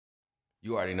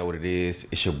You already know what it is.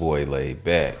 It's your boy Laid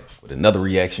Back with another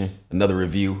reaction, another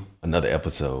review, another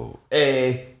episode.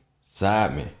 Hey,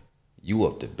 Sidemen, you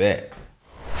up to bat.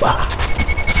 Bah.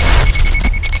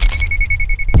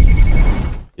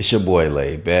 It's your boy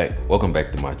Laid Back. Welcome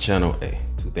back to my channel. Hey,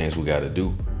 two things we gotta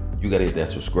do. You gotta hit that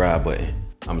subscribe button.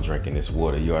 I'm drinking this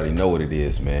water. You already know what it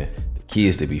is, man. The key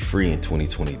is to be free in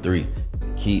 2023. The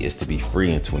key is to be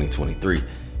free in 2023.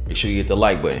 Make sure you hit the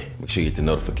like button. Make sure you hit the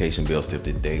notification bell to stay up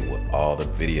to date with all the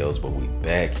videos. But we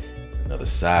back, another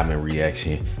Sidemen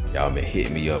reaction. Y'all been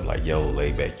hitting me up like, yo,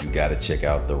 Laid Back, you gotta check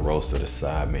out the roast of the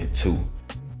Sidemen 2.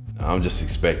 Now, I'm just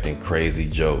expecting crazy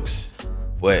jokes,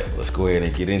 but let's go ahead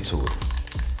and get into it.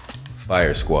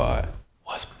 Fire Squad,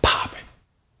 what's popping?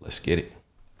 Let's get it.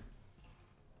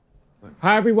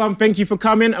 Hi everyone, thank you for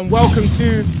coming and welcome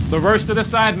to the roast of the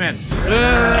Sidemen.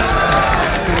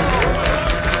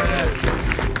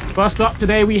 First up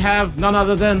today we have none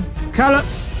other than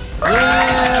Calyx.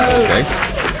 Okay.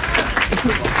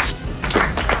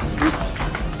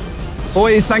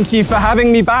 Boys, thank you for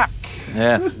having me back.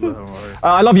 Yes.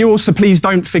 I love you all, so please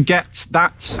don't forget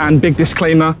that. And big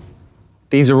disclaimer,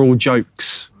 these are all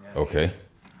jokes. Okay.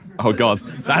 Oh God,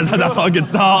 that's not a good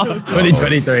start.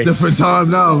 2023. Different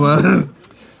time now, man.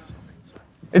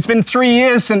 It's been 3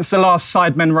 years since the last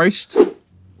Sidemen roast.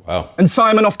 Wow. And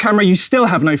Simon, off camera, you still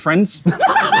have no friends.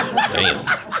 Damn.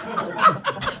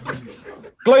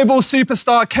 Global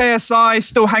superstar KSI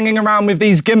still hanging around with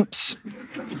these gimps.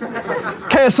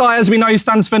 KSI, as we know,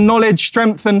 stands for knowledge,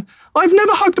 strength, and I've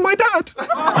never hugged my dad.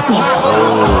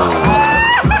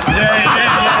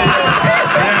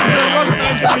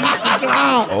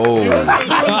 Oh,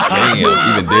 damn,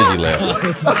 even Digi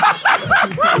laughed.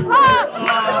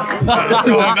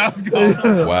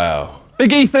 Wow.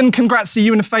 Big Ethan, congrats to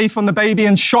you and Faith on the baby,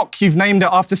 and shock you've named it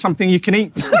after something you can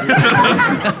eat.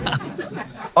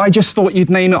 I just thought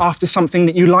you'd name it after something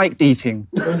that you liked eating.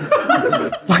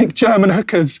 Like German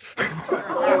hookers.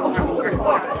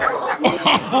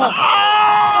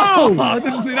 Oh! I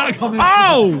didn't see that coming.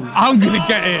 Oh! I'm gonna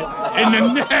get it in the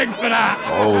neck for that.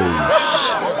 Oh,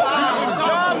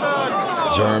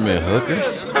 German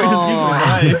hookers?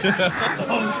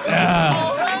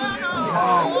 Yeah.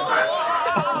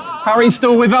 Harry's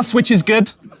still with us, which is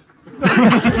good.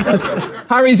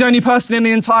 Harry's the only person in the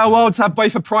entire world to have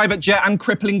both a private jet and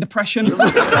crippling depression.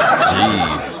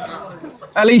 Jeez.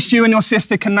 At least you and your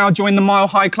sister can now join the Mile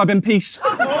High Club in peace.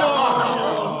 I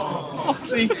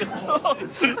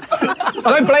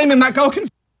don't blame him, that girl can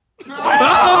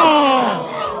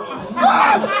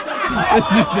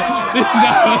This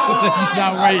is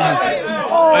outrageous.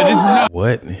 This is not.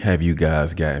 What have you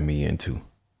guys gotten me into?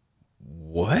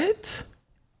 What?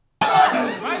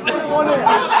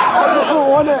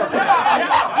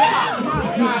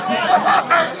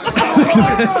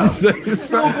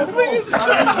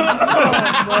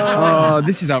 Oh,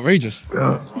 this is outrageous.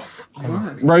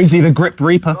 Rosie the Grip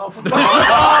Reaper.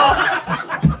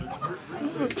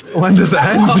 When does it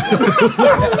end?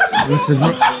 This is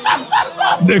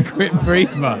the Grip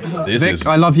Reaper. This Vic, is.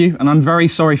 I love you, and I'm very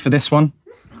sorry for this one.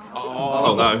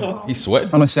 Oh no. He's sweating.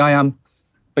 Honestly, I am.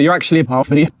 But you're actually a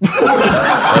part of it.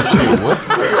 What?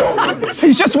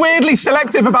 He's just weirdly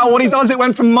selective about what he does. It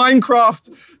went from Minecraft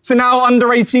to now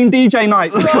under 18 DJ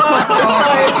nights. It's just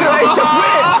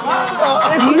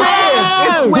weird.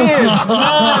 It's weird.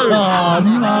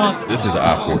 This is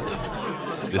awkward.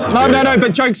 This is No, very awkward.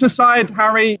 but jokes aside,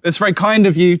 Harry, it's very kind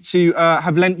of you to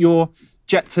have lent your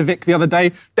jet to Vic the other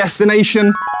day.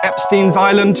 Destination, Epstein's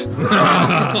Island.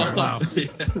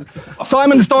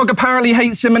 Simon's dog apparently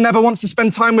hates him and never wants to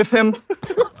spend time with him,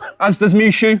 as does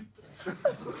Mushu.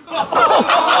 Not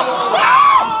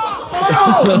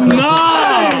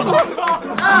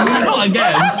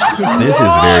again. This is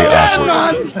very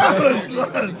awkward.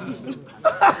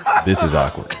 This is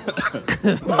awkward.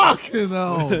 Fucking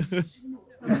hell.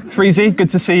 Freezy, good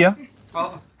to see you.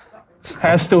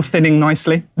 Hair's still thinning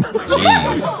nicely.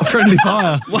 Jeez. Friendly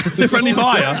fire. What's a friendly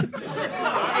fire?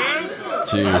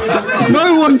 Jeez.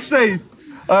 No one's safe.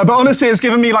 But honestly, it's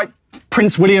given me like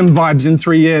Prince William vibes in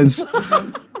 3 years.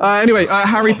 Anyway,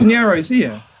 Harry Pinheiro is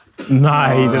here.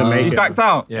 Nah, he didn't make He it. backed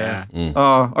out. Yeah.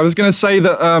 I was going to say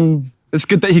that it's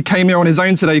good that he came here on his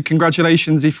own today.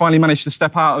 Congratulations, he finally managed to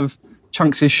step out of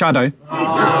Chunks' shadow.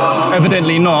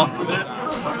 Evidently not.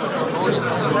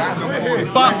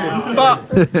 But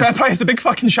fair play, it's a big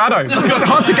fucking shadow. It's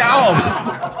hard to get out of.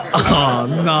 Oh,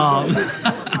 no.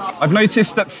 I've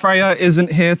noticed that Freya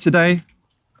isn't here today.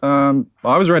 I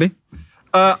was ready.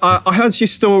 I heard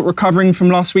she's still recovering from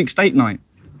last week's date night.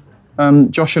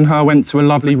 Josh and her went to a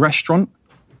lovely restaurant,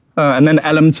 and then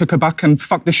Ellum took her back and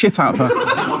fucked the shit out of her.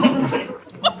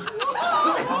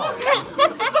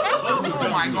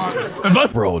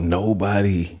 Bro,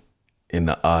 nobody in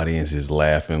the audience is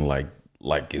laughing like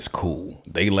it's cool.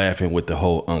 They laughing with the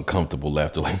whole uncomfortable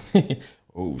laughter, like,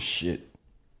 oh shit.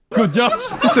 Good, Josh.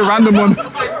 Just a random one.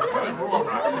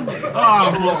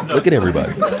 Look at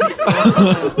everybody.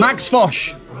 Max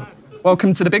Fosh,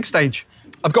 welcome to the big stage.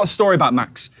 I've got a story about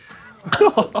Max.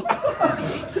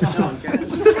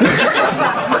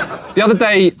 The other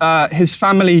day, his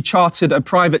family chartered a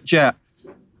private jet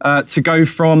to go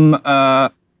from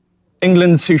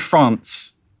England to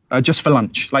France just for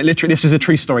lunch. Like literally, this is a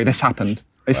true story. This happened.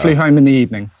 They flew home in the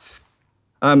evening.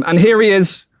 And here he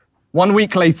is, 1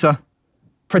 week later,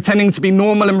 pretending to be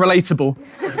normal and relatable.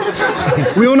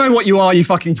 We all know what you are, you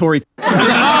fucking Tory.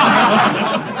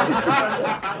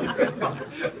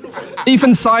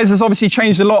 Ethan's size has obviously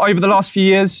changed a lot over the last few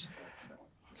years.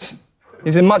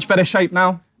 He's in much better shape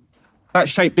now. That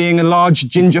shape being a large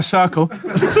ginger circle.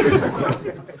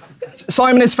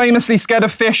 Simon is famously scared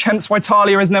of fish, hence why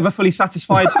Talia is never fully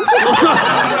satisfied. No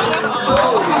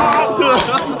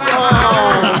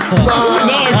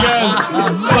again.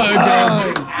 No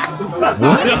again.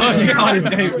 What?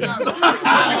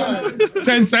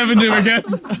 10-7 to again.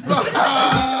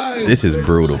 This is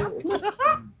brutal.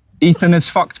 Ethan has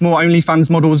fucked more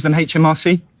OnlyFans models than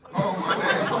HMRC.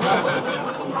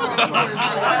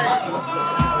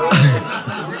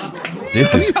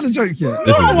 This is Had a joke yet?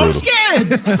 this is brutal. I'm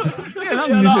scared.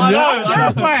 I'm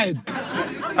terrified.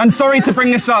 And sorry to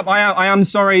bring this up, I am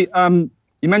sorry.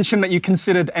 You mentioned that you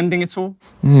considered ending it all.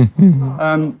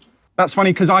 That's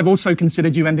funny because I've also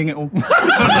considered you ending it all.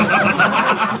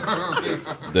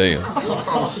 Damn.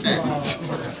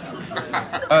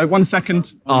 1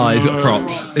 second. Oh, he's got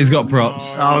props. He's got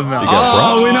props. Oh, no. You got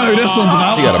props? We know who this one's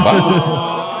about. You got a bottle.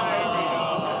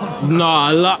 Nah,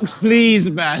 Lux, please,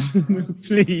 man.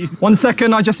 Please. 1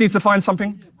 second, I just need to find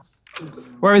something.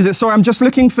 Where is it? Sorry, I'm just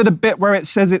looking for the bit where it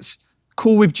says it's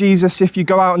cool with Jesus if you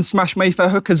go out and smash Mayfair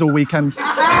hookers all weekend.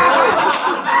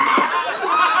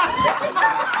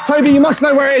 Toby, you must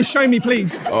know where it is. Show me,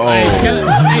 please. Oh.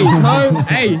 No.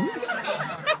 Hey.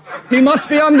 He must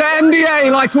be under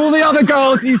NDA like all the other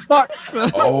girls he's fucked.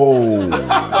 Oh.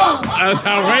 That's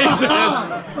outrageous.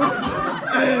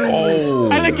 Oh.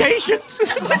 Allegations.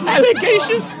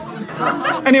 Allegations.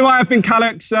 Anyway, I've been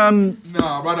Calix. No,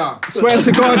 brother. Swear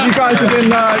to God, you guys have been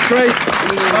great.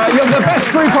 You're the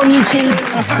best group on YouTube.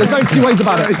 There's no two ways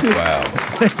about it. Wow.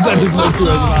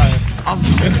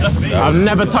 I've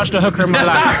never touched a hooker in my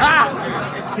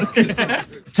life.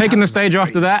 Taking the stage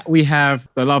after that, we have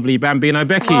the lovely Bambino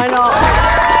Becky. Why not?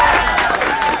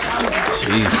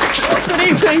 Jeez. Good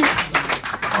evening.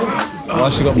 Why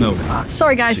she got milk?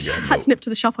 Sorry, guys. Had to nip to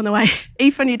the shop on the way.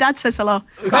 Ethan, your dad says hello.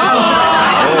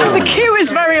 The queue is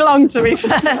very long, to be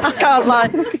fair. I can't lie.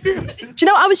 Do you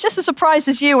know, I was just as surprised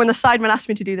as you when the Sidemen asked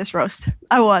me to do this roast.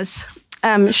 I was.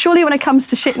 Surely when it comes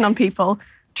to shitting on people,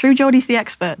 True Geordie's the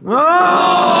expert.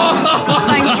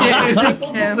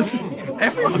 Thank you.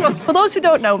 For those who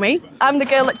don't know me, I'm the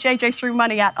girl that JJ threw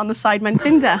money at on the Sidemen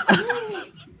Tinder.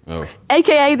 Oh.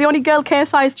 AKA the only girl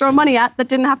KSI has thrown money at that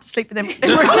didn't have to sleep with him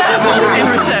in return.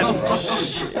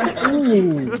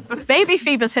 Baby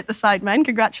fever's hit the Sidemen.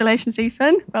 Congratulations,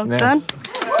 Ethan. Well done.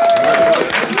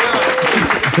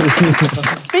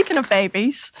 Speaking of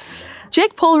babies,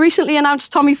 Jake Paul recently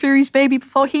announced Tommy Fury's baby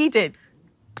before he did.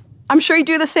 I'm sure he'd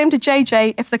do the same to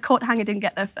JJ if the coat hanger didn't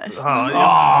get there first.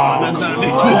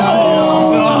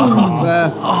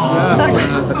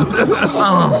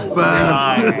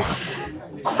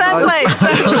 Fair play.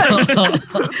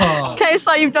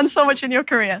 KSI, you've done so much in your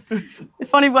career.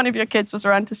 If only one of your kids was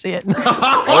around to see it.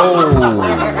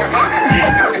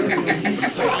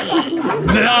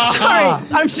 Sorry,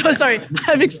 I'm so sorry.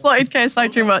 I've exploited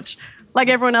KSI too much, like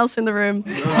everyone else in the room.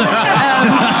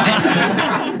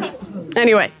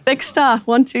 Anyway, big star,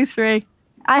 1, 2, 3.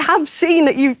 I have seen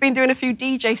that you've been doing a few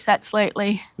DJ sets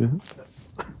lately.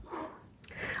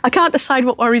 I can't decide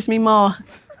what worries me more.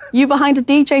 You behind a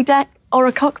DJ deck or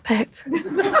a cockpit?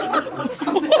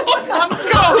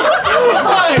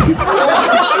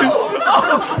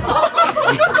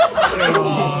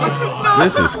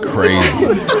 This is crazy.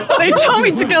 They told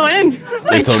me to go in.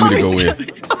 They told me to go in.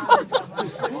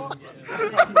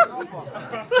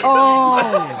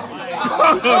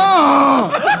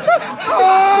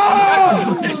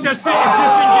 It's just slow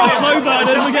burn.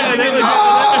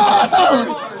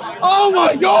 Oh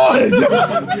my God!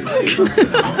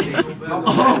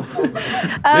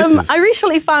 I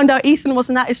recently found out Ethan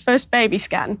wasn't at his first baby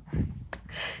scan.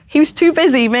 He was too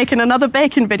busy making another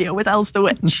bacon video with Els the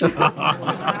Witch.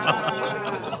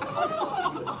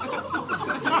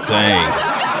 Dang.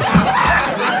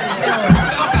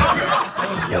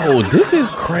 Yo, this is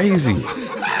crazy.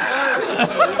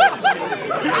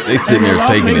 They sitting there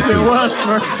taking it too.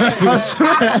 I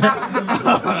swear.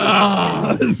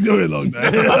 It's going to be a long day. Yeah,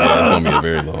 it's gonna be a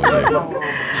very long day.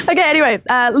 Okay, anyway,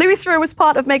 Louis Theroux was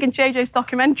part of making JJ's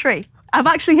documentary. I've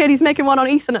actually heard he's making one on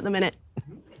Ethan at the minute.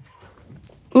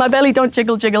 My belly don't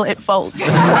jiggle, jiggle, it folds. Damn.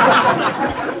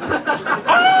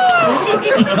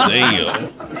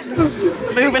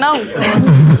 Moving on.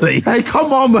 Hey,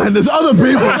 come on, man. There's other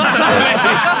people.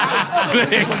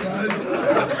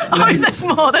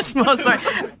 Oh, there's more, sorry.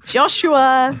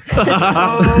 Joshua.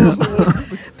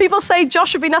 People say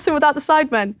Josh would be nothing without the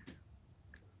Sidemen.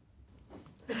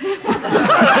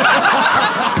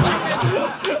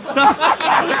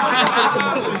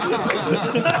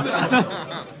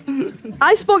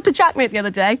 I spoke to Jackmate the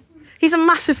other day. He's a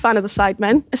massive fan of the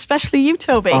Sidemen, especially you,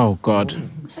 Toby. Oh, God.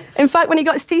 In fact, when he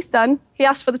got his teeth done, he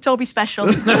asked for the Toby special.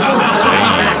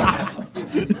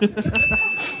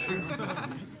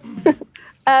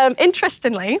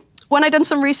 Interestingly, when I done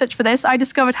some research for this, I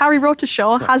discovered Harry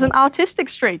Rotershaw has an artistic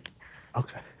streak.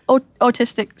 Okay.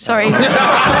 Autistic, sorry.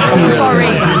 Sorry.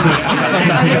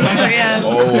 Sorry,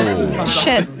 Oh.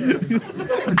 Shit.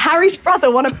 Harry's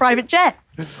brother won a private jet.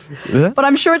 Yeah? But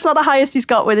I'm sure it's not the highest he's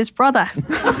got with his brother.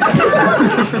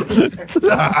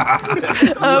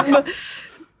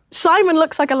 Simon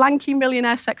looks like a lanky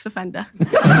millionaire sex offender.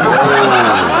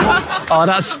 Oh,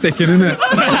 that's sticking, isn't it?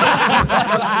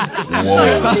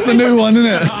 Whoa. That's the new one,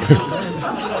 isn't it?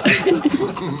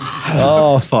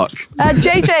 Oh, fuck.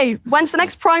 JJ, when's the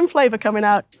next Prime flavour coming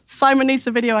out? Simon needs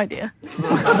a video idea.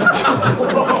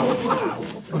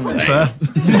 Fair.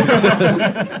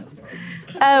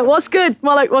 What's good?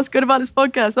 More like, what's good about this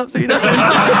podcast? Absolutely nothing.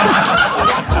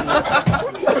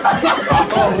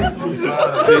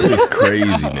 This is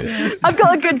craziness. I've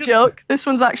got a good joke. This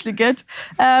one's actually good.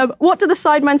 What do the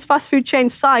Sidemen's fast food chain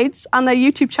Sides and their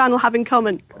YouTube channel have in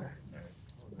common?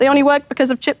 They only work because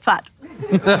of chip fat.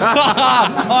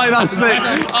 Aye, that's it.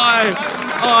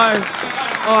 Aye.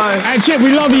 Hey, Chip,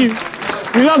 we love you.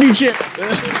 We love you, Chip.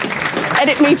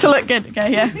 Edit me to look good.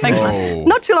 Okay, yeah, thanks, man.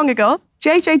 Not too long ago,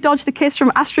 JJ dodged a kiss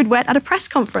from Astrid Wet at a press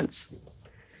conference.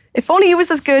 If only he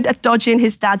was as good at dodging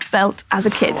his dad's belt as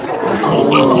a kid.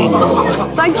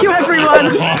 Thank you,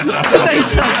 everyone. Stay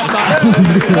tuned.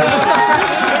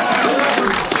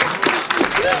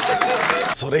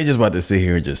 So they just about to sit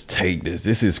here and just take this.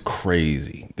 This is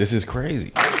crazy. This is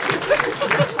crazy.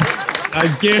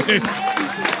 Again.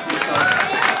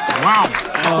 Wow.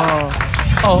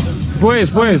 Oh,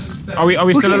 boys, are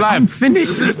we still alive? I'm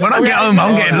finished. When I get home,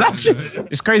 I'm getting lashes.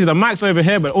 It's crazy. The mic's over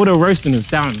here, but all the roasting is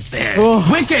down there.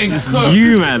 We're getting so...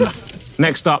 You, man.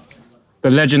 Next up, the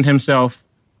legend himself,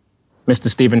 Mr.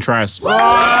 Stephen Trias.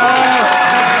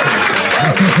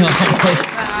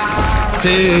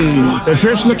 Jeez. The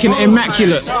drip's looking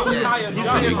immaculate.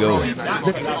 Here we go.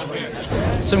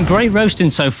 Some great roasting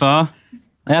so far.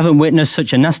 I haven't witnessed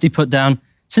such a nasty put down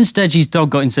since Deji's dog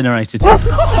got incinerated. The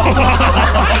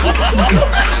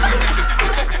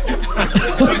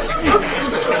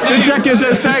jacket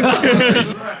says thank you.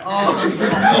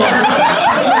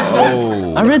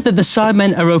 Oh. I read that the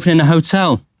Sidemen are opening a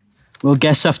hotel. Will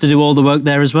guests have to do all the work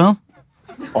there as well?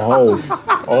 That's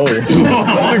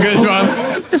a good one.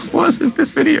 What is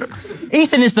this video?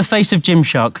 Ethan is the face of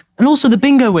Gymshark and also the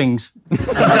bingo wings. The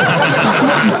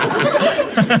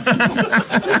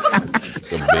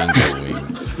bingo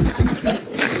wings.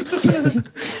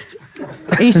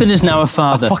 Ethan is now a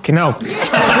father. Fucking hell. Fucking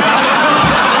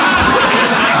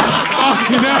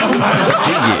hell, man.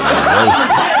 He getting roasted.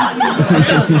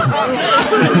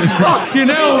 Fucking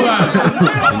hell, man.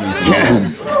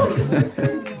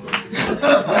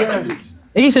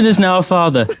 Ethan is now a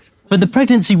father, but the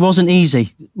pregnancy wasn't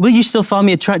easy. Will you still find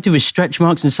me attractive with stretch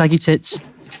marks and saggy tits?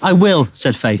 I will,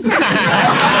 said Faith.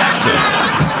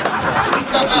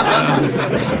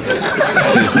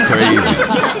 It's crazy.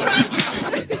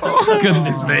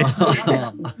 Goodness me.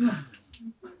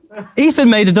 Ethan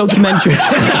made a documentary.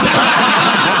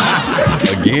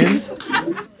 Again?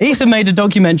 Ethan made a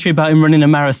documentary about him running a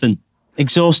marathon.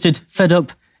 Exhausted, fed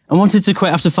up, and wanted to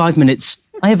quit after 5 minutes.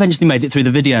 I eventually made it through the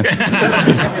video.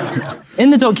 In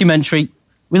the documentary,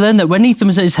 we learned that when Ethan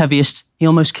was at his heaviest, he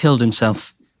almost killed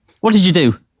himself. What did you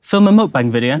do? Film a mukbang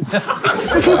video?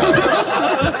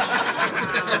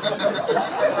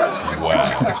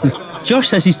 Wow. Josh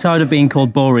says he's tired of being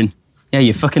called boring. Yeah,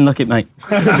 you fucking look it, mate.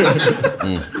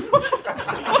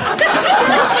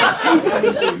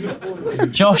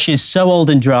 Josh is so old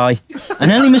and dry,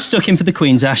 and only mistook him for the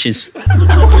Queen's ashes.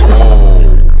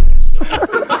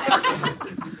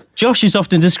 Josh is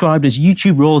often described as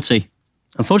YouTube royalty.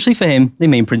 Unfortunately for him, they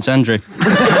mean Prince Andrew.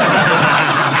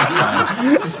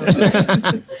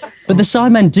 But the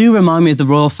Sidemen do remind me of the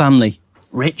royal family.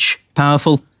 Rich,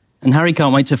 powerful, and Harry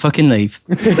can't wait to fucking leave.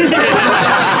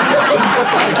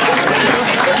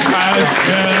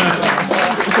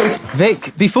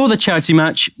 Vic, before the charity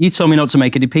match, you told me not to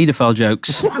make any paedophile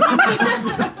jokes.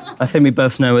 I think we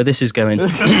both know where this is going.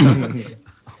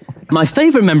 My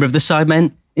favourite member of the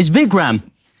Sidemen is Vic Ram,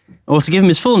 or to give him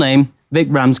his full name, Vic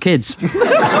Ram's Kids.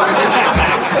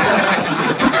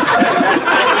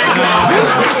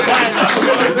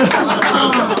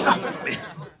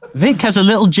 Vic has a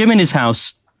little gym in his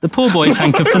house. The poor boy is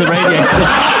handcuffed to the radiator.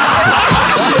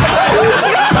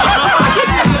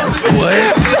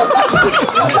 What?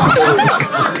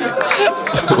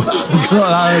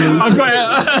 I got it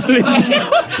early.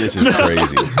 This is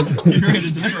crazy. You're in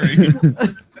the delivery.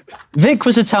 Vic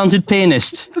was a talented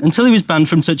pianist until he was banned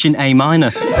from touching A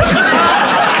minor. Oh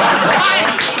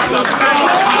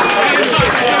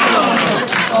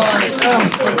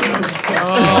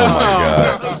my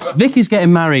God. Vic is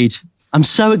getting married. I'm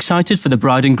so excited for the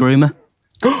bride and groomer.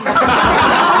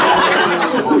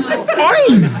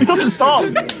 It doesn't stop.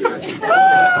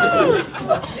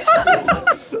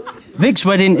 Vic's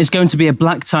wedding is going to be a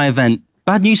black tie event.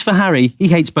 Bad news for Harry, he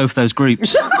hates both those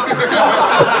groups.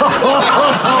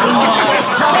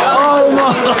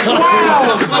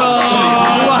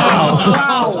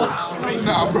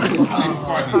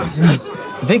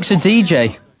 Vic's a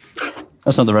DJ.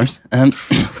 That's not the roast.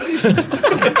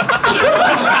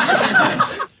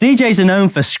 DJs are known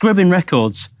for scrubbing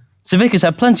records, so Vic has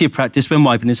had plenty of practice when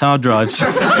wiping his hard drives.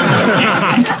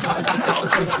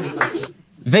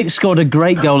 Vic scored a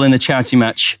great goal in the charity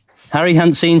match. Harry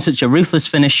hadn't seen such a ruthless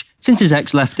finish since his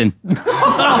ex left him. Dang.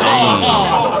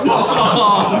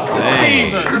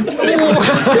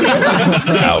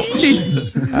 Ouch.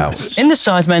 Ouch. In the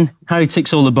Sidemen, Harry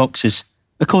ticks all the boxes,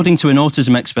 according to an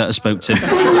autism expert I spoke to.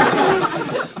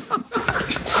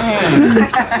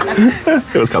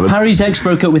 It was coming. Harry's ex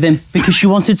broke up with him because she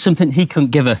wanted something he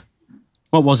couldn't give her.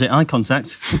 What was it? Eye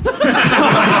contact. Man,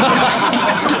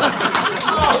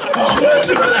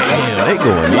 they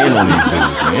going in on these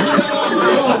dudes,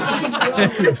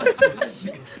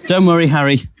 man. Don't worry,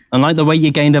 Harry. Unlike the weight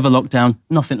you gained over lockdown,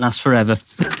 nothing lasts forever.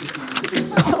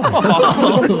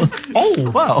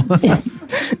 Oh, wow.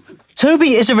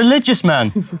 Toby is a religious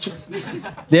man.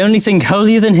 The only thing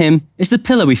holier than him is the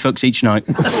pillow he fucks each night.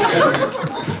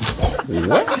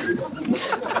 What?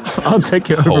 I'll take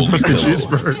it over prostitutes,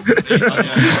 bro.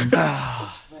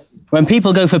 When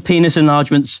people go for penis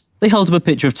enlargements, they hold up a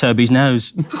picture of Toby's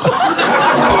nose.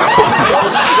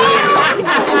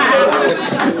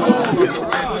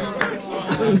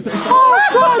 Oh,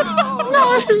 God!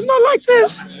 No, not like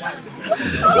this!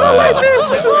 Not like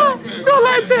this! Not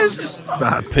like this!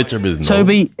 That picture of his nose.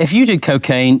 Toby, if you did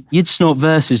cocaine, you'd snort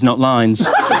verses, not lines.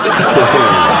 No.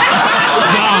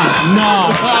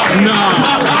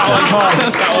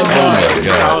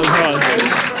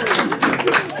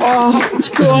 Oh my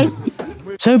God.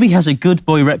 Toby has a good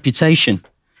boy reputation.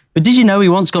 But did you know he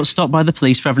once got stopped by the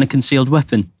police for having a concealed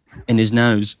weapon in his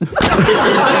nose? Come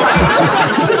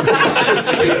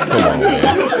on, man.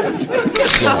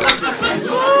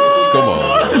 Come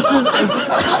on.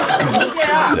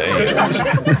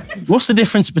 Dang. What's the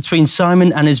difference between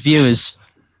Simon and his viewers?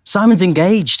 Simon's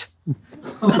engaged.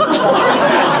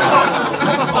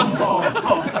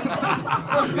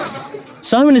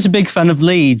 Simon is a big fan of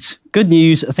Leeds. Good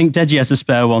news, I think Deji has a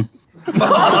spare one. The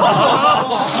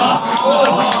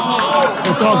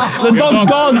dog's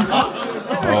gone.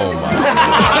 Oh my God.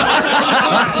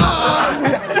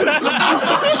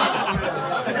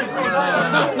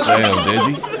 Damn,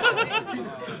 Deji.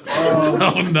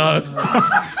 Oh no.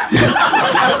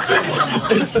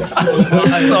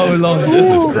 So long. This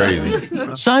is crazy.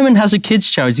 Simon has a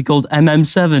kids' charity called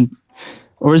MM7.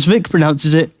 Or as Vic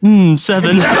pronounces it,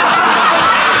 7.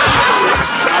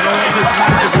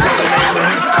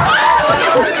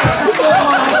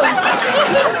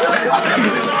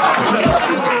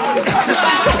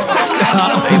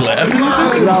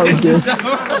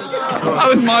 That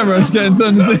was my roast getting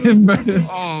turned into him, bro.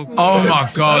 Oh my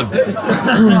God.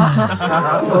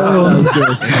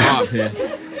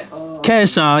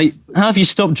 KSI, how have you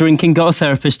stopped drinking, got a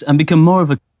therapist, and become more of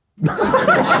a...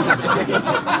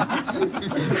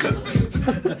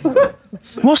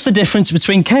 What's the difference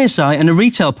between KSI and a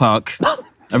retail park?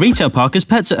 A retail park has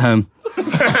pets at home.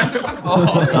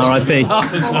 R.I.P.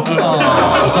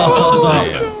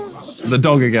 The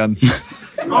dog again.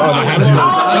 And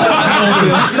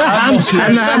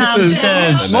the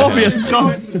hamsters. Morpheus is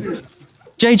gone.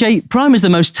 JJ, Prime is the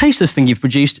most tasteless thing you've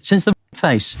produced since the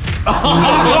face.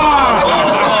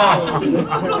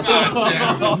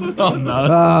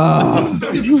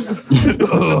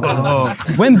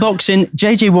 When boxing,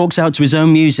 JJ walks out to his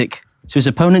own music, so his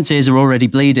opponent's ears are already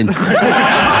bleeding.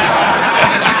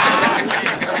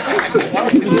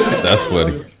 That's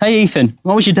funny. Hey, Ethan,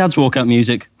 what was your dad's walkout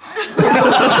music?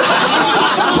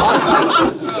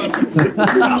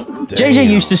 JJ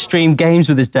used to stream games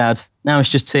with his dad. Now it's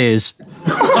just tears.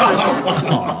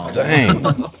 Dang.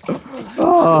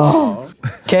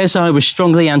 KSI was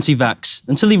strongly anti-vax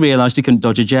until he realised he couldn't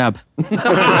dodge a jab.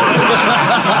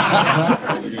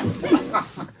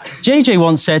 JJ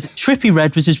once said Trippy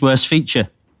Red was his worst feature.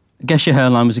 I guess your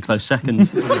hairline was a close second.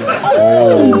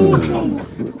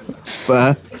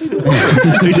 Fair.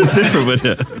 He's just different with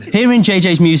it. Hearing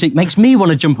JJ's music makes me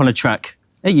want to jump on a track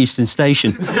at Euston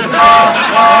Station.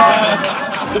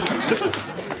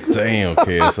 Damn,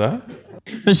 KSI.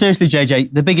 But seriously, JJ,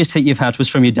 the biggest hit you've had was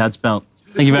from your dad's belt.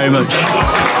 Thank you very much.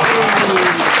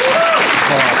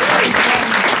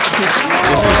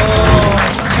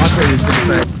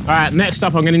 All right, next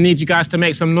up, I'm going to need you guys to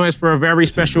make some noise for a very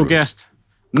special guest.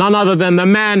 None other than the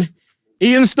man,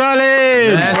 Ian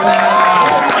Sterling.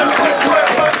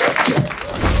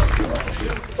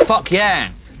 Fuck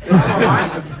yeah.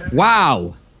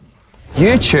 Wow.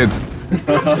 YouTube.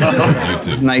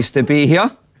 YouTube. Nice to be here.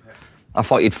 I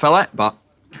thought you'd fill it, but...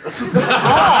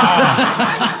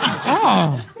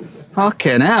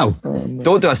 Fucking hell.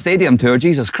 Don't do a stadium tour,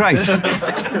 Jesus Christ.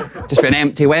 Just be an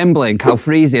empty Wembley and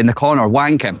Calfreezy in the corner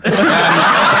wanking.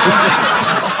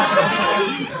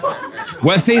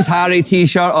 With his Harry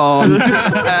t-shirt on.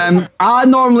 I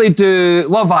normally do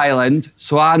Love Island,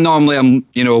 so I normally am,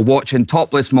 you know, watching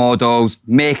topless models,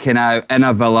 making out in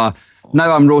a villa.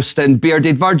 Now I'm roasting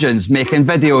bearded virgins, making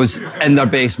videos in their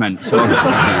basement. So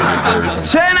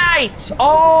tonight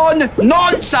on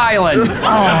Nonce Island.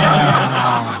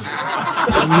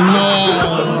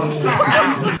 No.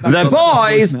 The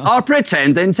boys are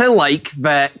pretending to like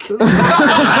Vic.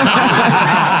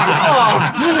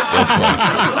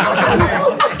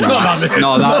 I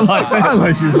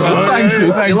like you, bro. Thanks,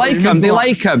 They like him, they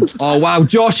like him. Oh, wow,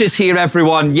 Josh is here,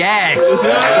 everyone. Yes.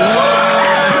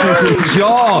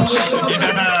 Josh.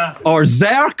 Or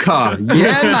Zerka.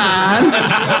 Yeah, man.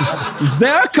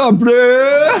 Zerka,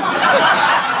 bro.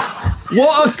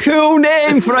 What a cool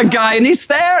name for a guy in his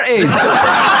 30s.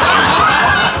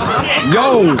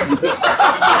 Yo.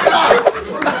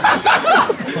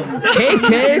 Hey,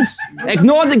 kids.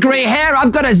 Ignore the grey hair.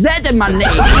 I've got a Z in my name.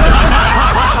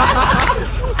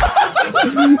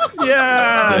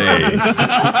 Yeah.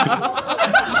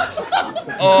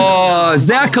 Oh,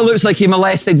 Zerka looks like he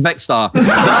molested Vicstar.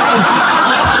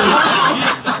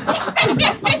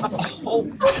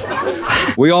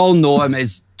 We all know him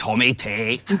as Tommy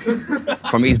Tate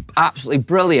from his absolutely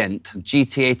brilliant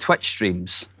GTA Twitch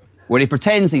streams where he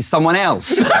pretends he's someone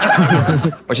else,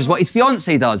 which is what his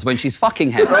fiancée does when she's fucking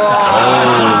him.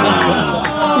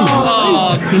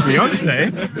 Fiance?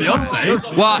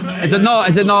 What? Is it not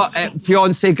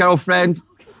fiancée, girlfriend,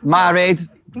 married?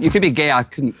 You could be gay, I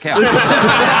couldn't care.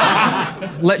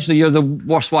 Literally, you're the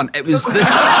worst one. It was this...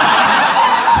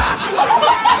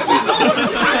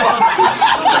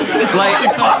 like...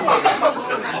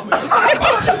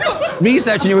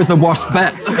 Researching you was the worst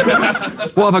bit.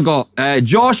 What have I got?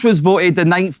 Josh was voted the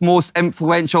 9th most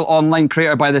influential online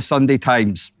creator by the Sunday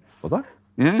Times. Was that?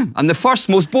 Yeah. And the 1st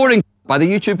most boring by the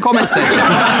YouTube comment section.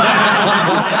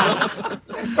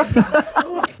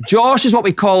 Josh is what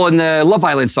we call in the Love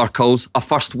Island circles a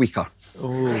first weeker.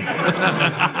 Oh.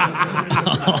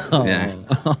 Yeah.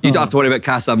 You don't have to worry about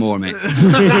Casa Moore, mate.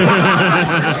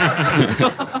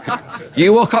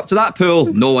 You walk up to that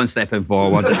pool, no one stepping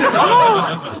forward.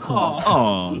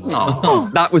 Oh.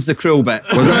 That was the cruel bit,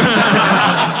 was it?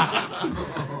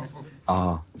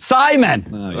 Oh. Simon!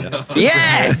 Oh, yeah.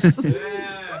 Yes!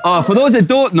 For those that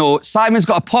don't know, Simon's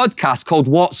got a podcast called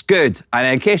What's Good, and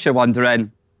in case you're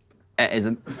wondering, it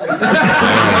isn't.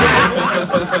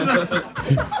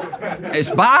 It's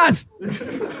bad.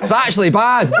 It's actually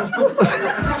bad.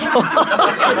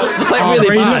 It's like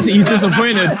really bad. You're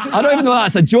disappointed. I don't even know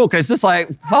that's a joke. It's just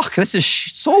like, fuck, this is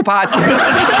so bad.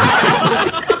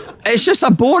 It's just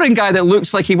a boring guy that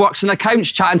looks like he works in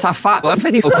accounts chatting to a fat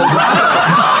video.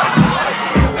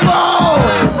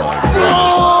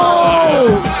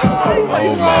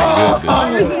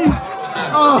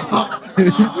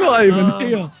 He's not even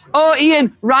here. Oh,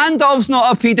 Ian, Randolph's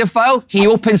not a paedophile. He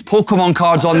opens Pokemon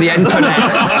cards on the internet.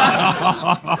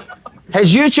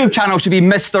 His YouTube channel should be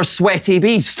Mr. Sweaty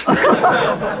Beast.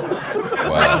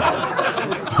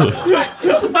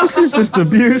 This is just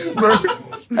abuse, bro.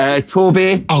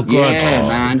 Toby. Oh, God. Yeah,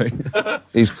 man.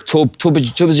 He's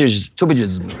Toby's. Toby's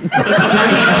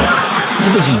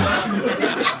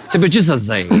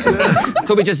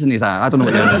in his eye. I don't know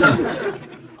what you're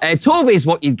doing. Toby's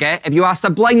what you'd get if you asked a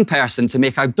blind person to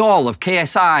make a doll of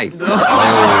KSI.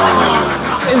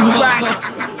 It's back.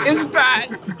 It's back.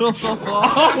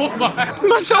 Oh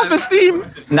my self-esteem.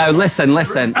 Now listen.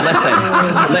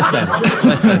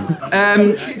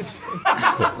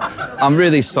 I'm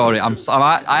really sorry.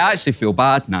 I actually feel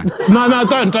bad now. No,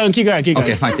 don't. Keep going.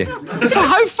 Okay, thank you.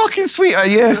 How fucking sweet are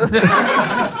you?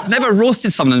 Never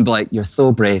roasted someone and be like, you're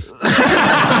so brave.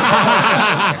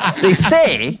 They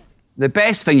say the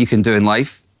best thing you can do in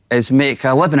life is make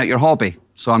a living at your hobby.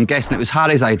 So I'm guessing it was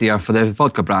Harry's idea for the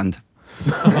vodka brand.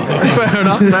 Fair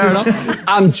enough.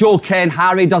 I'm joking.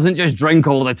 Harry doesn't just drink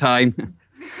all the time.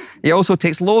 He also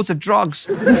takes loads of drugs.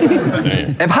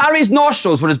 If Harry's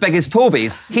nostrils were as big as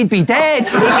Toby's, he'd be dead.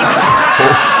 He's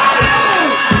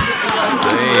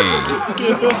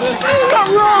not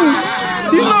wrong.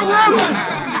 He's not wrong.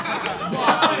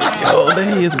 Yo,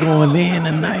 they is going in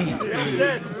tonight.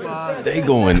 They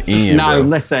going in. Now, bro.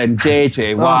 listen,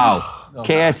 JJ, wow.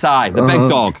 KSI, the big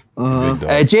dog.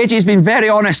 JJ's been very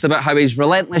honest about how his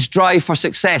relentless drive for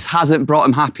success hasn't brought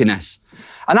him happiness.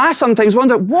 And I sometimes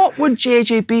wonder, what would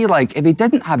JJ be like if he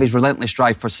didn't have his relentless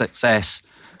drive for success,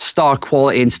 star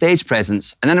quality and stage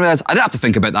presence? And then I realised I didn't have to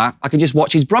think about that. I could just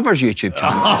watch his brother's YouTube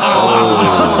channel. No.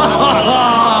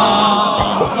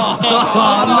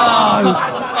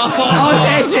 Oh,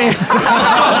 JJ!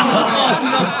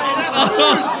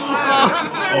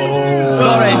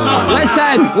 Sorry.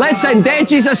 Listen,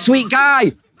 Deji's a sweet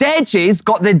guy. Deji's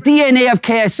got the DNA of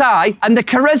KSI and the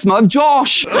charisma of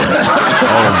Josh. Oh my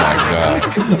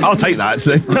God. I'll take that,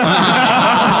 actually.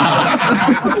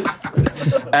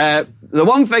 The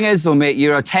one thing is, though, mate,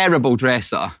 you're a terrible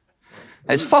dresser.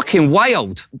 It's fucking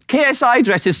wild. KSI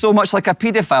dresses so much like a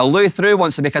paedophile, Louis Theroux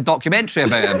wants to make a documentary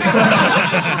about him.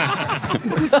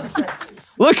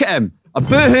 Look at him. A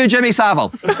boo-hoo Jimmy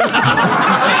Savile.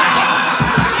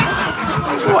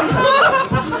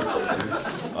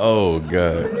 Oh,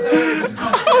 God.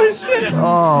 Oh, shit.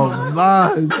 Oh,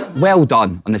 man. Well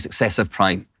done on this excessive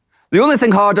prime. The only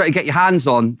thing harder to get your hands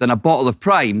on than a bottle of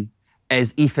prime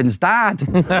is Ethan's dad.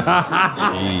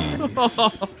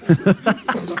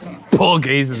 Poor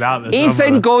geezer's out there.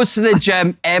 Ethan goes to the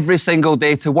gym every single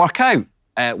day to work out.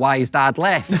 Why his dad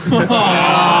left.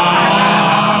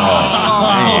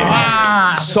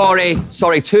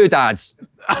 Sorry, two dads.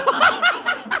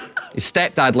 His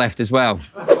stepdad left as well.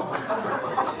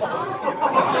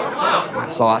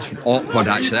 So that's awkward,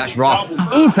 actually. That's rough.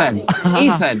 Ethan,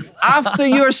 after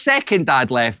your second dad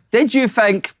left, did you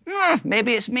think,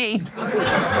 maybe it's me?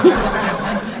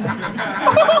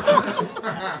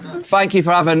 Thank you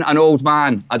for having an old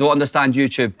man. I don't understand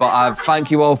YouTube, but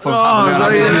thank you all for having me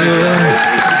on.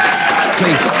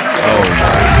 Please. Oh, my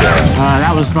God.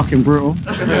 That was fucking brutal.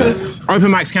 Yes.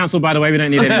 Open mics cancelled, by the way. We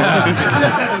don't need it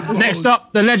anymore. Next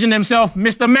up, the legend himself,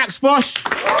 Mr. Max Fosh.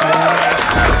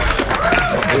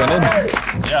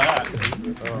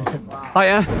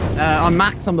 Hiya, I'm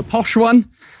Max, I'm the posh one.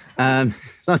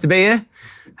 It's nice to be here.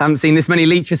 Haven't seen this many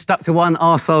leeches stuck to one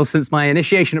arsehole since my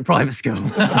initiation at private school.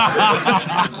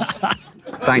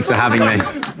 Thanks for having me.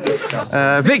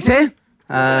 Vic's here,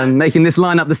 making this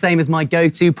lineup the same as my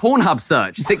go-to Pornhub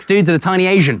search, 6 dudes and a tiny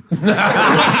Asian.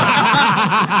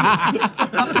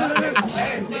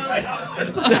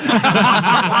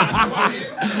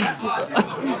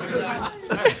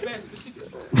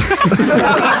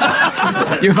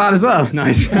 You're a fan as well?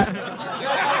 Nice.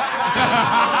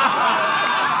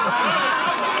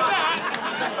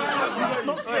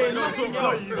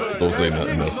 Don't say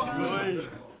nothing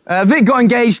else. Vic got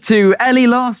engaged to Ellie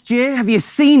last year. Have you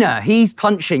seen her? He's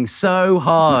punching so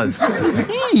hard.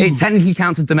 It technically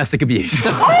counts as domestic abuse.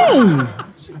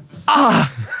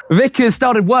 Vic has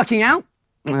started working out.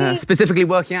 Specifically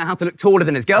working out how to look taller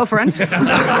than his girlfriend. Oh,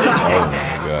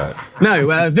 my God.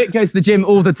 No, Vic goes to the gym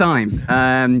all the time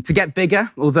to get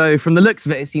bigger, although from the looks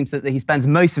of it, it seems that he spends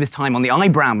most of his time on the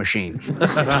eyebrow machine.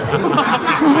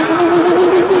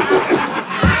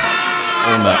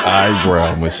 On the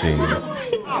eyebrow machine.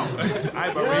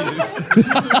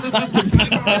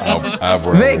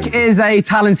 Vic is a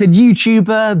talented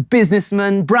YouTuber,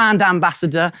 businessman, brand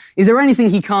ambassador. Is there anything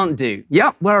he can't do?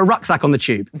 Yep, wear a rucksack on the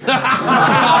tube. He's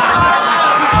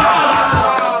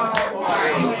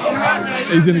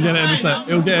gonna get it in a sec.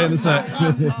 He'll get it in a sec.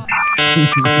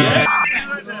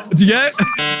 Did you get it?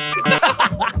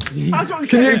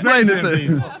 Can you explain it to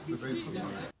me?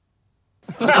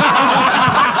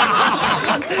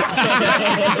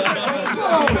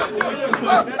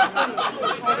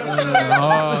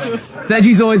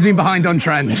 Deji's always been behind on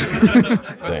trend.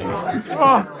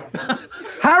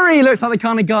 Harry looks like the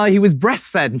kind of guy who was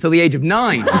breastfed until the age of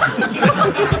 9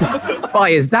 by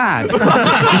his dad.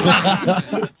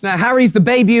 Now, Harry's the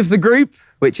baby of the group,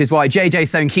 which is why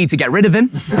JJ's so keen to get rid of him.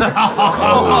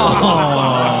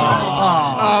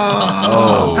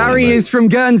 Harry is from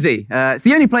Guernsey. It's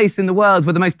the only place in the world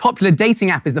where the most popular dating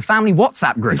app is the family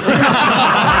WhatsApp group.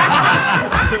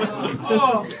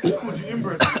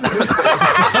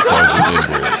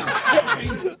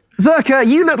 Zerka,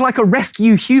 you look like a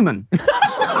rescue human.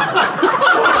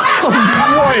 Oh,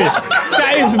 boy,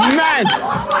 that is mad.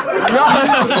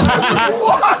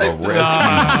 A rescue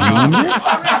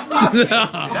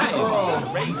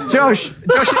human? Josh.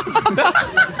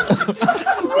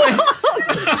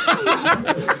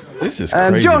 This is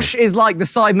crazy. Josh is like the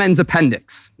Sidemen's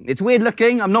appendix. It's weird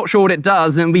looking, I'm not sure what it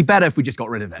does, and it'd be better if we just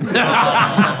got rid of it.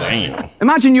 Damn.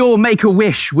 Imagine your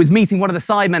Make-A-Wish was meeting one of the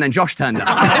Sidemen and Josh turned up.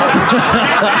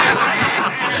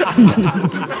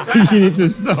 You need to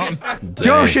stop.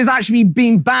 Josh has actually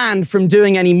been banned from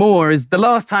doing any more, as the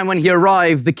last time when he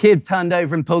arrived, the kid turned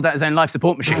over and pulled out his own life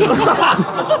support machine.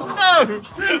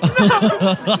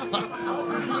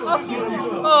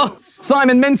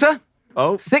 Simon Minter.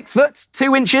 6 foot,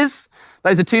 2 inches.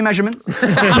 Those are 2 measurements.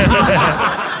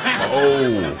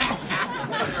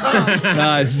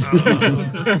 Nice.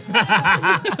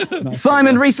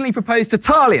 Simon recently proposed to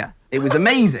Talia. It was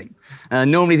amazing.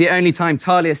 Normally, the only time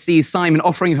Talia sees Simon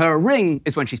offering her a ring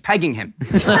is when she's pegging him.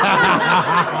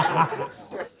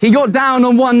 He got down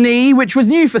on one knee, which was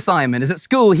new for Simon, as at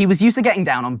school he was used to getting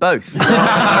down on both.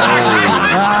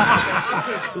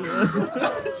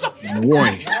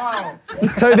 Boy.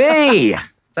 Toby!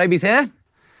 Toby's here.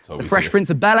 The Fresh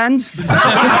Prince of Bel-End.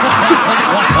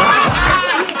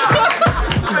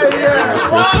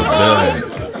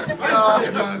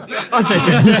 I'll take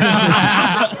it.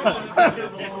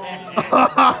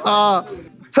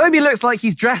 Toby looks like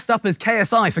he's dressed up as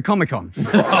KSI for Comic-Con.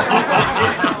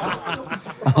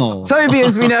 Toby,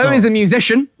 as we know, is a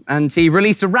musician, and he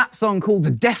released a rap song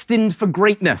called Destined for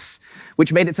Greatness,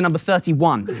 which made it to number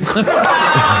 31.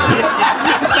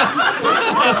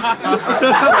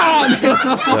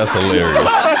 That's hilarious.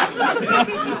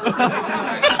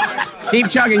 Keep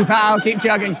chugging, pal, keep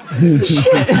chugging.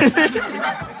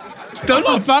 Don't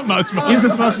laugh that much, man. He's the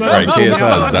first person. Right,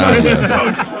 KSI is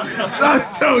dying.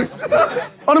 That's jokes.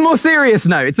 On a more serious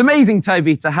note, it's amazing,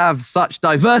 Toby, to have such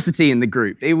diversity in the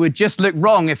group. It would just look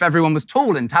wrong if everyone was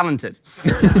tall and talented.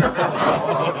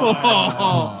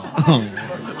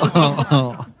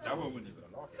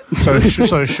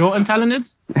 So short and talented?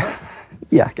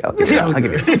 Yeah, I'll give you that. I'll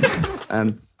give you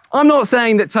that. I'm not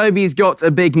saying that Toby's got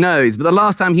a big nose, but the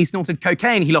last time he snorted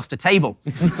cocaine, he lost a table.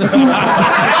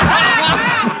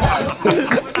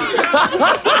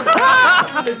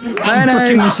 I'm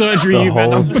booking the surgery, you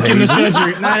man. I'm booking the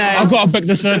surgery. No. I've got to book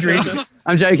the surgery.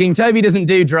 I'm joking. Toby doesn't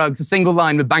do drugs. A single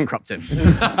line would bankrupt him.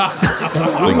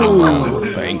 Single line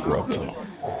would bankrupt him.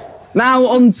 Now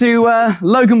on to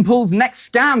Logan Paul's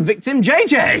next scam victim,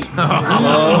 JJ.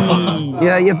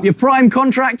 Yeah, your prime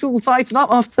contract all tightened up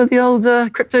after the old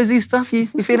Crypto Zoo stuff. You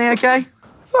feeling okay?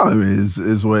 I mean,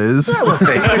 is what it is. Yeah, we'll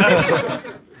see.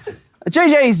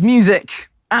 JJ's music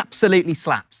absolutely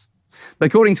slaps. But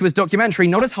according to his documentary,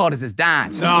 not as hard as his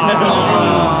dad.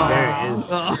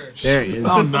 There he is.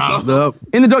 Oh, no. Nope.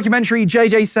 In the documentary,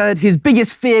 JJ said his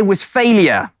biggest fear was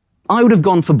failure. I would have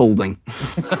gone for balding.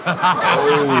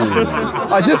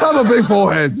 I just have a big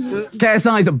forehead.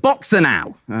 KSI's a boxer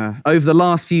now. Over the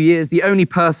last few years, the only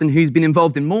person who's been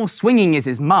involved in more swinging is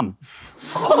his mum.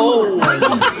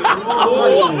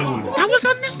 That was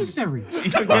unnecessary.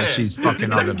 Oh, she's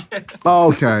fucking on him. Oh,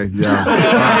 okay, yeah.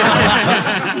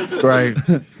 Great.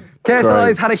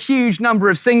 KSI's had a huge number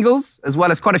of singles, as well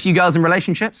as quite a few girls in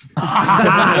relationships.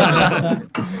 Oh,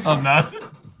 no.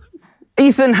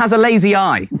 Ethan has a lazy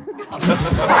eye.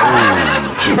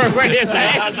 Wait a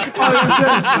second.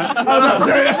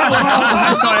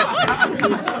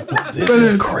 This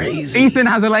is crazy. Ethan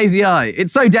has a lazy eye.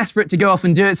 It's so desperate to go off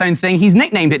and do its own thing, he's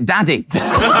nicknamed it Daddy.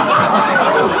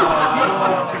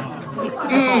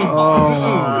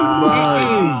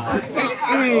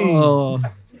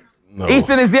 No.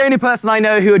 Ethan is the only person I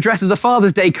know who addresses a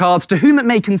Father's Day card to whom it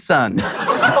may concern.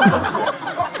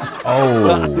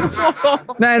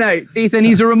 No, Ethan,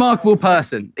 he's a remarkable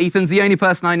person. Ethan's the only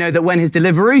person I know that when his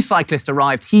Deliveroo cyclist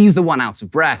arrived, he's the one out of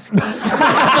breath.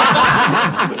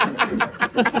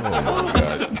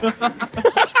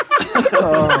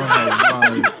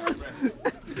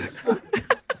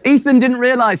 Ethan didn't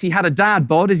realise he had a dad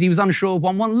bod as he was unsure of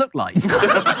what one looked like.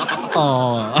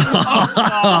 Oh.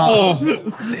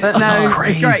 But no,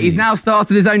 it's great. He's now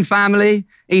started his own family.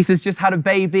 Ethan's just had a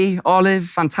baby, Olive,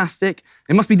 fantastic.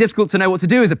 It must be difficult to know what to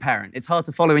do as a parent. It's hard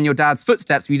to follow in your dad's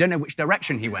footsteps when you don't know which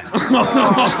direction he went. Thank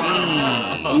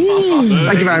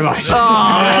you very much.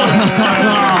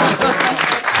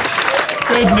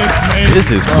 Goodness me. This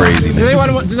is crazy.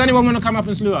 Does anyone want to come up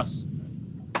and slew us?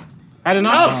 Had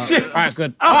enough? Oh, shit. All right,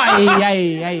 good.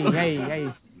 Hey.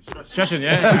 Session,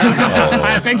 yeah. All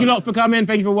right, thank you lot for coming.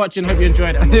 Thank you for watching. Hope you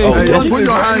enjoyed it. Put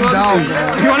your hand down.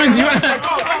 You want to?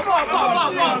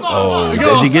 Oh, is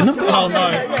he getting them? Oh, no.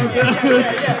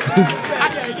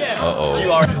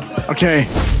 Uh-oh. Okay.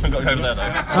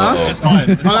 Huh? It's fine.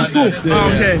 Oh, that's cool.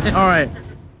 Oh, okay, all right.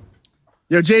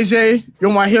 Yo, JJ,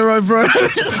 you're my hero, bro. Is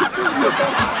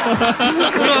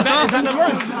that the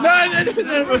verse? No.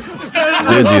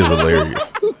 JJ is hilarious.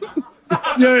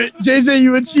 Yo, JJ,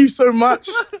 you achieved so much.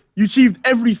 You achieved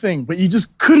everything, but you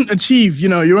just couldn't achieve, you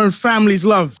know, your own family's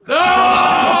love.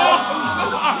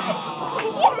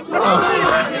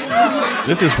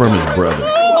 This is from his brother.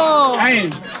 Hey,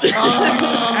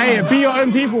 be your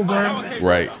own people, bro.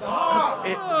 Right.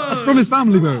 That's from his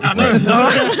family, bro.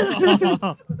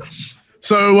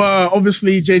 So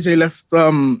obviously JJ left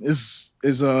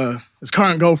his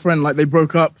current girlfriend, like they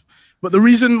broke up. But the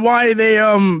reason why they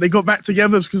got back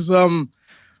together is because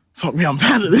fuck me, I'm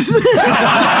bad at this.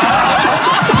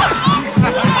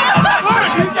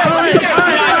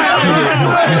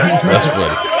 That's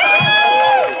funny.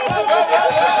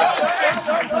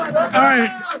 All right,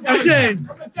 okay.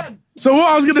 So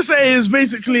what I was gonna say is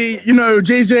basically, you know,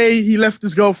 JJ, he left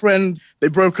his girlfriend, they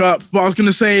broke up. But I was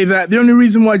gonna say that the only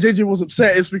reason why JJ was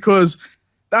upset is because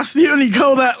that's the only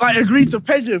girl that like agreed to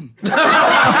peg him. Why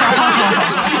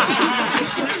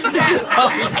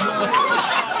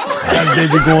is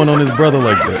JJ going on his brother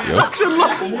like that, yo?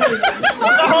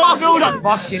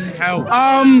 Fucking hell.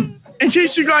 In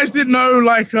case you guys didn't know,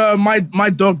 like my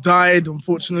dog died,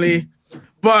 unfortunately.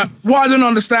 But what I don't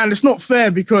understand, it's not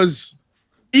fair because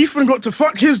Ethan got to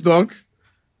fuck his dog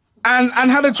and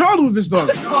had a child with his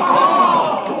dog. So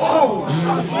I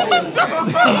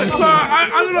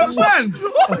don't understand.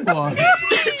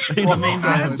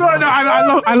 Sorry, no,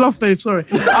 I love Faith, sorry.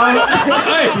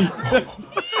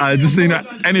 I just seen that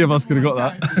any of us could have got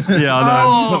that. Yeah, I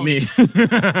know. Not me.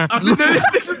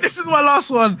 This is my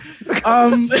last one.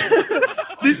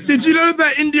 Did you know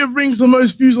that India brings the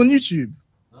most views on YouTube?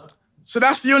 So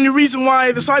that's the only reason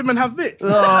why the Sidemen have Vic. Oh,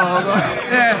 God.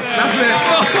 Yeah, that's it.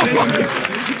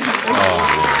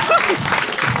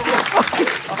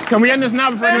 Can we end this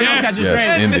now before anyone else catches train?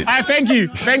 End it. All right, thank you.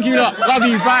 Thank you lot. Love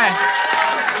you. Bye.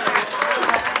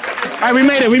 All right, we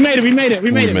made it. We made it.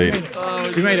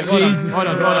 Hold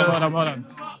on.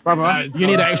 Brother, you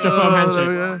need an extra firm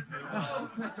handshake.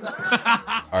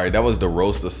 All right, that was the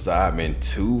roast of Sidemen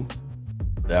 2.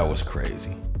 That was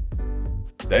crazy.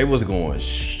 They was going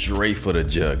straight for the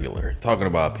jugular, talking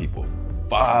about people,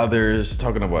 fathers,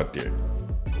 talking about their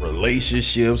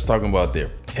relationships, talking about their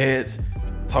pets,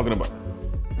 talking about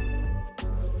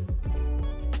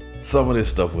some of this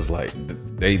stuff was like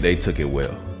they took it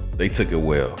well. They took it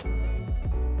well,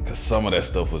 cause some of that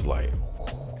stuff was like,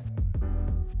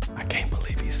 I can't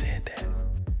believe he said that.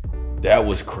 That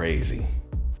was crazy.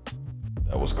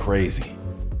 That was crazy.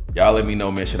 Y'all let me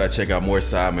know, man. Should I check out more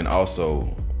Sidemen?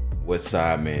 Also, what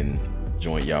Sidemen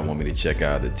joint y'all want me to check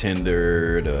out? The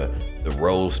Tinder, the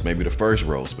roast, maybe the first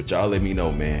roast. But y'all let me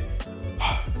know, man.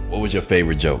 What was your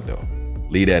favorite joke, though?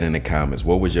 Leave that in the comments.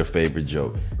 What was your favorite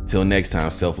joke? Till next time,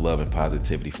 self-love and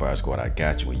positivity, Fire Squad. I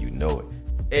got you and you know it.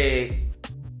 Hey.